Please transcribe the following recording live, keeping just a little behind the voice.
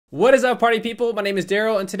What is up, party people? My name is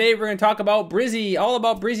Daryl, and today we're going to talk about Brizy, all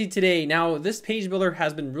about Brizy today. Now, this page builder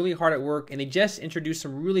has been really hard at work, and they just introduced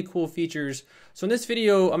some really cool features. So in this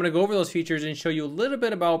video, I'm going to go over those features and show you a little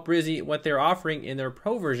bit about Brizy, what they're offering in their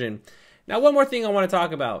pro version. Now, one more thing I want to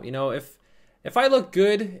talk about. You know, if I look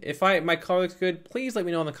good, if my color looks good, please let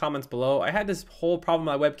me know in the comments below. I had this whole problem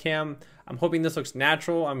with my webcam. I'm hoping this looks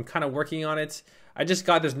natural. I'm kind of working on it. I just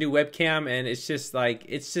got this new webcam and it's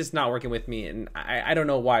just not working with me, and I don't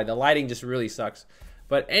know why. The lighting just really sucks.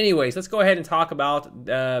 But anyways, let's go ahead and talk about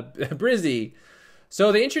Brizy.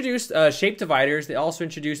 So they introduced shape dividers. They also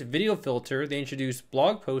introduced video filter. They introduced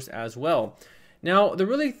blog posts as well. Now, the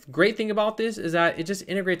really great thing about this is that it just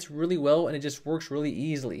integrates really well and it just works really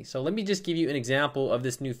easily. So let me just give you an example of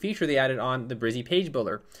this new feature they added on the Brizy page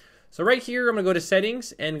builder. So right here, I'm gonna go to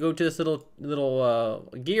settings and go to this little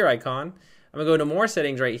gear icon. I'm gonna go to more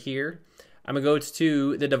settings right here. I'm gonna go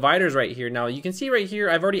to the dividers right here. Now you can see right here,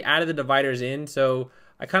 I've already added the dividers in. So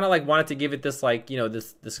I kind of wanted to give it this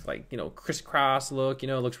crisscross look.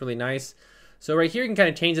 It looks really nice. So right here, you can kind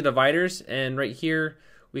of change the dividers, and right here,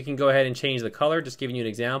 we can go ahead and change the color, just giving you an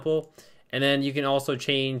example. And then you can also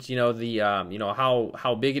change,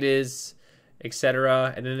 how big it is,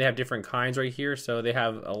 etc. And then they have different kinds right here. So they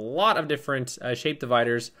have a lot of different shape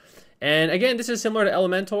dividers. And again, this is similar to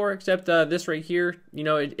Elementor, except this right here,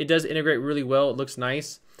 it does integrate really well. It looks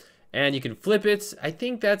nice, and you can flip it. I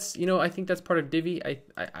think that's part of Divi.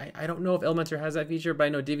 I don't know if Elementor has that feature, but I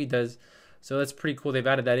know Divi does. So that's pretty cool. They've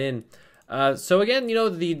added that in. So again,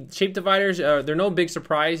 the shape dividers, they're no big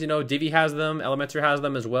surprise. Divi has them, Elementor has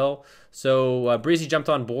them as well. So Brizy jumped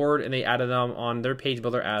on board and they added them on their page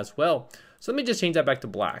builder as well. So let me just change that back to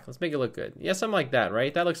black. Let's make it look good. Yeah, something like that,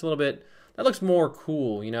 right? That looks that looks more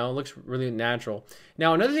cool, it looks really natural.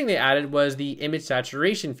 Now, another thing they added was the image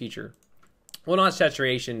saturation feature. Well, not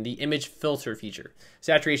saturation, the image filter feature.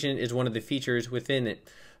 Saturation is one of the features within it.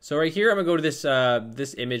 So right here, I'm gonna go to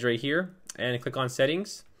this image right here and click on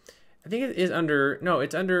settings. I think it is under, no,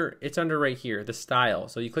 it's under right here, the style.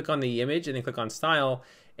 So you click on the image and then click on style,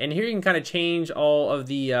 and here you can kind of change all of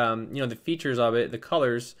the, the features of it, the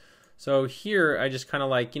colors. So here, I just kind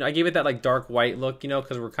of I gave it that dark white look,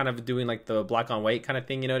 because we're kind of doing the black on white kind of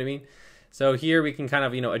thing, you know what I mean? So here we can kind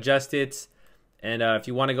of, adjust it. And if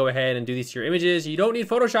you want to go ahead and do these to your images, you don't need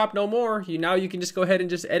Photoshop no more. Now you can just go ahead and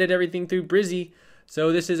just edit everything through Brizy.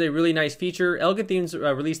 So this is a really nice feature. Elegant Themes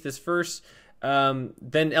released this first. Then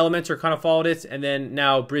Elementor kind of followed it, and then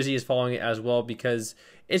now Brizy is following it as well because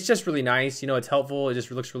it's just really nice. It's helpful. It just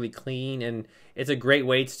looks really clean, and it's a great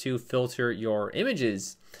way to filter your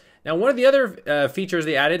images. Now, one of the other features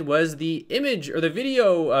they added was the image or the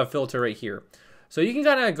video filter right here. So you can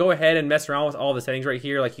kind of go ahead and mess around with all the settings right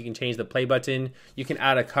here. You can change the play button. You can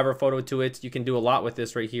add a cover photo to it. You can do a lot with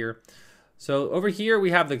this right here. So over here,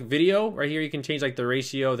 we have the video. Right here, you can change the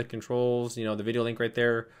ratio, the controls, the video link right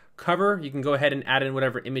there. Cover, you can go ahead and add in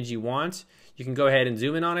whatever image you want. You can go ahead and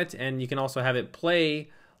zoom in on it, and you can also have it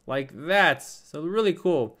play like that. So really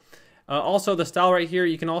cool. Also, the style right here,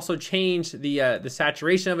 you can also change the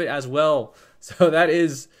saturation of it as well. So that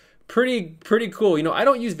is pretty cool. I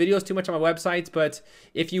don't use videos too much on my websites, but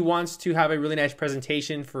if you want to have a really nice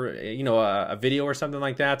presentation for a video or something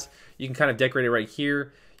like that, you can kind of decorate it right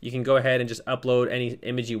here. You can go ahead and just upload any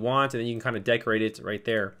image you want, and then you can kind of decorate it right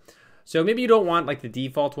there. So maybe you don't want the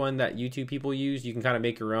default one that YouTube people use. You can kind of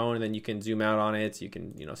make your own, and then you can zoom out on it. You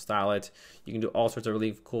can style it. You can do all sorts of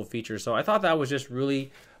really cool features. So I thought that was just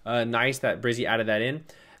really nice that Brizy added that in.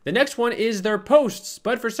 The next one is their posts,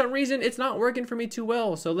 but for some reason it's not working for me too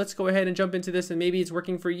well. So let's go ahead and jump into this, and maybe it's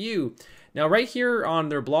working for you. Now right here on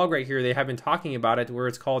their blog right here, they have been talking about it where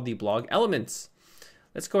it's called the blog elements.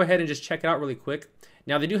 Let's go ahead and just check it out really quick.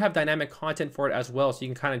 Now they do have dynamic content for it as well, so you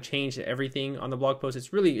can kind of change everything on the blog post.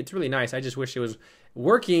 It's really nice. I just wish it was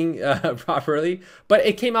working properly, but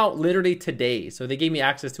it came out literally today. So they gave me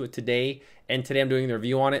access to it today, and today I'm doing the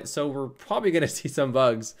review on it. So we're probably gonna see some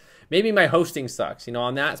bugs. Maybe my hosting sucks.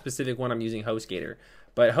 On that specific one, I'm using HostGator,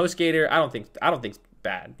 but HostGator, I don't think it's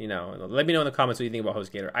bad. Let me know in the comments what you think about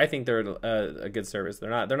HostGator. I think they're a good service. They're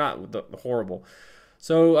not horrible.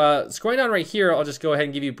 So scrolling down right here, I'll just go ahead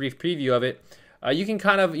and give you a brief preview of it. You can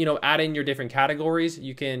kind of, add in your different categories.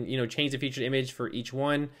 You can, change the featured image for each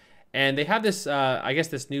one. And they have this, I guess,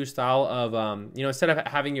 this new style of, instead of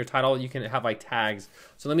having your title, you can have tags.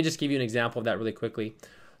 So let me just give you an example of that really quickly.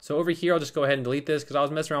 So over here, I'll just go ahead and delete this because I was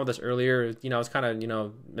messing around with this earlier. I was kind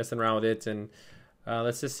of, messing around with it. And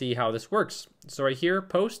let's just see how this works. So right here,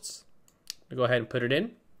 posts, I'll go ahead and put it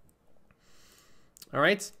in. All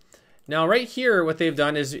right. Now right here, what they've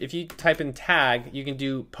done is if you type in tag, you can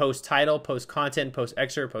do post title, post content, post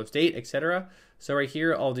excerpt, post date, etc. So right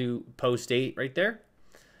here, I'll do post date right there.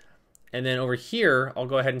 And then over here, I'll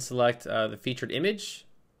go ahead and select the featured image.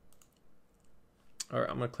 Or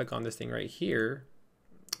I'm gonna click on this thing right here.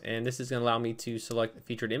 And this is gonna allow me to select the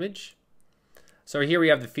featured image. So here we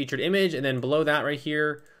have the featured image, and then below that right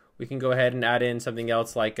here, we can go ahead and add in something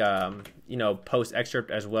else like, you know, post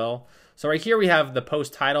excerpt as well. So right here we have the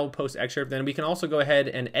post title, post excerpt. Then we can also go ahead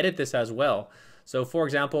and edit this as well. So for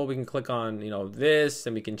example, we can click on, you know, this,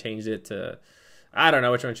 and we can change it to, I don't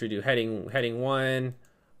know, which one should we do? Heading 1,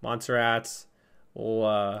 Montserrat's.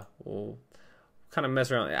 We'll kind of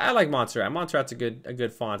mess around. I like Montserrat. Montserrat's a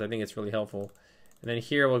good font. I think it's really helpful. And then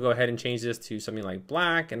here we'll go ahead and change this to something like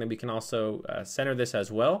black, and then we can also center this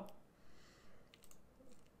as well.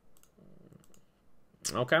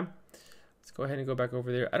 Okay, let's go ahead and go back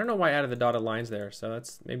over there. I don't know why I added the dotted lines there, so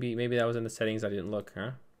that's maybe that was in the settings. I didn't look,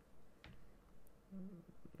 huh?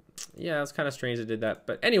 Yeah, it's kind of strange I did that,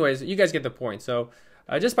 but anyways, you guys get the point. So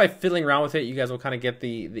just by fiddling around with it, you guys will kind of get the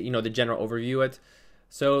you know, the general overview of it.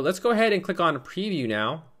 So let's go ahead and click on preview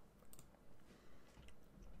now.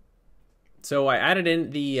 So I added in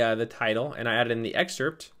the title, and I added in the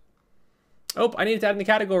excerpt. Oh, I needed to add in the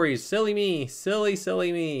categories. Silly me,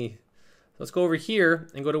 silly me. Let's go over here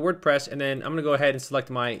and go to WordPress, and then I'm gonna go ahead and select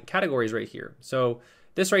my categories right here. So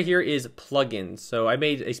this right here is plugins. So I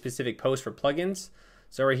made a specific post for plugins.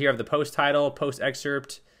 So right here I have the post title, post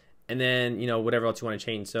excerpt, and then, you know, whatever else you want to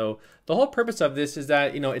change. So the whole purpose of this is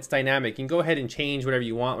that, you know, it's dynamic. You can go ahead and change whatever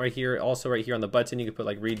you want right here. Also right here on the button, you can put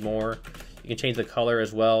like read more. You can change the color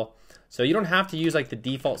as well. So you don't have to use like the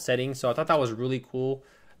default settings. So I thought that was really cool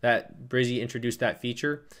that Brizy introduced that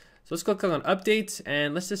feature. So let's go click on update,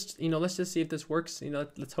 and let's just see if this works. You know,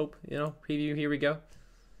 let's hope, you know, preview, here we go.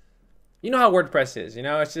 You know how WordPress is, you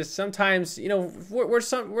know, it's just sometimes, you know,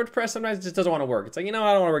 WordPress sometimes just doesn't want to work. It's like, you know,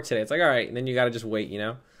 I don't want to work today. It's like, all right, and then you got to just wait, you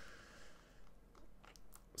know.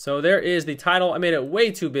 So there is the title. I made it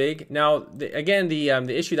way too big. Now, again, the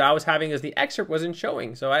issue that I was having is the excerpt wasn't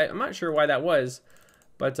showing. So I'm not sure why that was.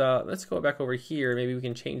 But let's go back over here. Maybe we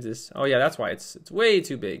can change this. Oh yeah, that's why it's way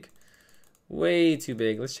too big. Way too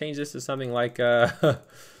big. Let's change this to something like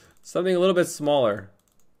something a little bit smaller.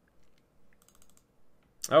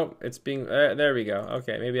 Oh, it's being there we go.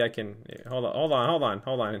 Okay, maybe I can hold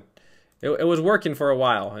on. It was working for a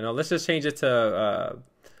while. You know, let's just change it to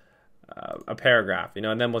a paragraph. You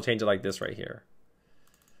know, and then we'll change it like this right here.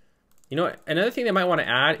 You know, another thing they might want to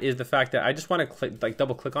add is the fact that I just want to click, like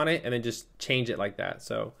double click on it and then just change it like that.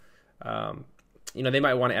 So, you know, they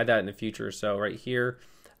might want to add that in the future. So right here,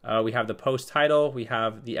 we have the post title, we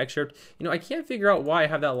have the excerpt. You know, I can't figure out why I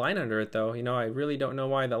have that line under it though. You know, I really don't know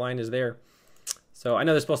why that line is there. So I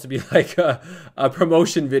know there's supposed to be like a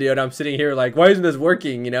promotion video, and I'm sitting here like, why isn't this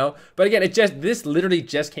working, you know? But again, this literally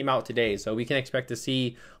just came out today. So we can expect to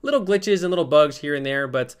see little glitches and little bugs here and there,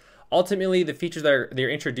 but ultimately, the features that they're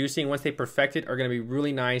introducing, once they perfect it, are going to be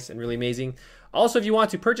really nice and really amazing. Also, if you want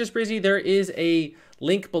to purchase Brizy, there is a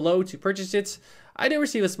link below to purchase it. I do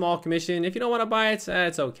receive a small commission. If you don't want to buy it,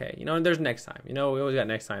 it's okay. You know, and there's next time. You know, we always got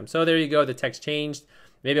next time. So there you go. The text changed.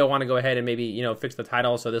 Maybe I want to go ahead and maybe, you know, fix the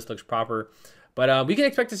title so this looks proper. But we can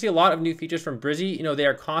expect to see a lot of new features from Brizy. You know, they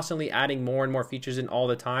are constantly adding more and more features in all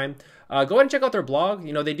the time. Go ahead and check out their blog.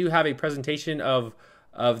 You know, they do have a presentation of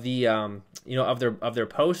the you know, of their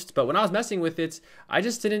posts, but when I was messing with it, I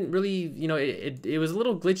just didn't really, you know, it was a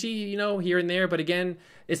little glitchy, you know, here and there. But again,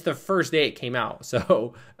 it's the first day it came out,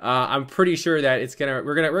 so I'm pretty sure that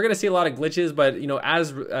we're gonna see a lot of glitches. But you know,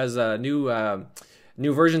 as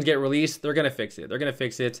new versions get released, they're gonna fix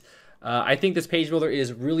it. I think this page builder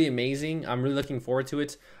is really amazing. I'm really looking forward to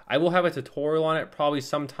it. I will have a tutorial on it probably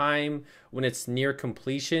sometime when it's near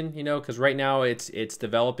completion, you know, because right now it's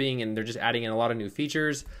developing and they're just adding in a lot of new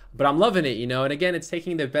features. But I'm loving it, you know, and again, it's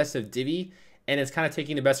taking the best of Divi and it's kind of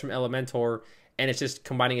taking the best from Elementor and it's just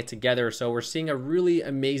combining it together. So we're seeing a really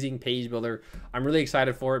amazing page builder. I'm really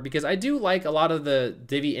excited for it because I do like a lot of the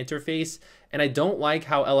Divi interface, and I don't like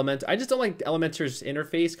how I just don't like Elementor's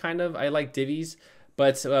interface kind of. I like Divi's.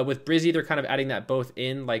 But with Brizy, they're kind of adding that both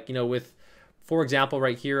in, like, you know, with, for example,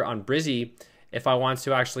 right here on Brizy, if I want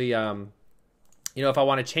to actually, you know, if I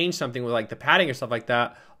want to change something with like the padding or stuff like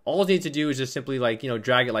that, all I need to do is just simply like, you know,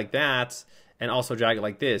 drag it like that and also drag it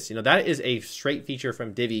like this. You know, that is a straight feature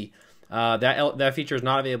from Divi. That feature is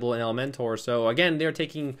not available in Elementor. So again, they're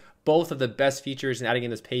taking both of the best features and adding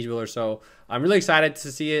in this page builder. So I'm really excited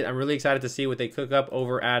to see it. I'm really excited to see what they cook up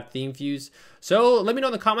over at ThemeFuse. So let me know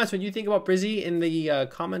in the comments what you think about Brizy in the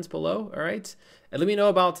comments below. All right. And let me know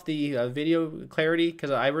about the video clarity,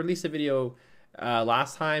 because I released a video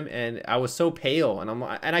last time, and I was so pale,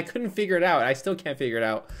 and I couldn't figure it out. I still can't figure it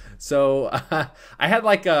out. So I had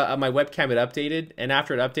like my webcam had updated, and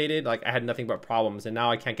after it updated, like I had nothing but problems, and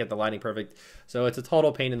now I can't get the lighting perfect. So it's a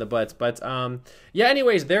total pain in the butt. But yeah,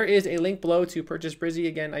 anyways, there is a link below to purchase Brizy.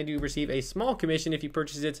 Again, I do receive a small commission if you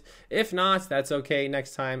purchase it. If not, that's okay.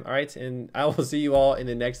 Next time, all right. And I will see you all in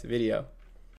the next video.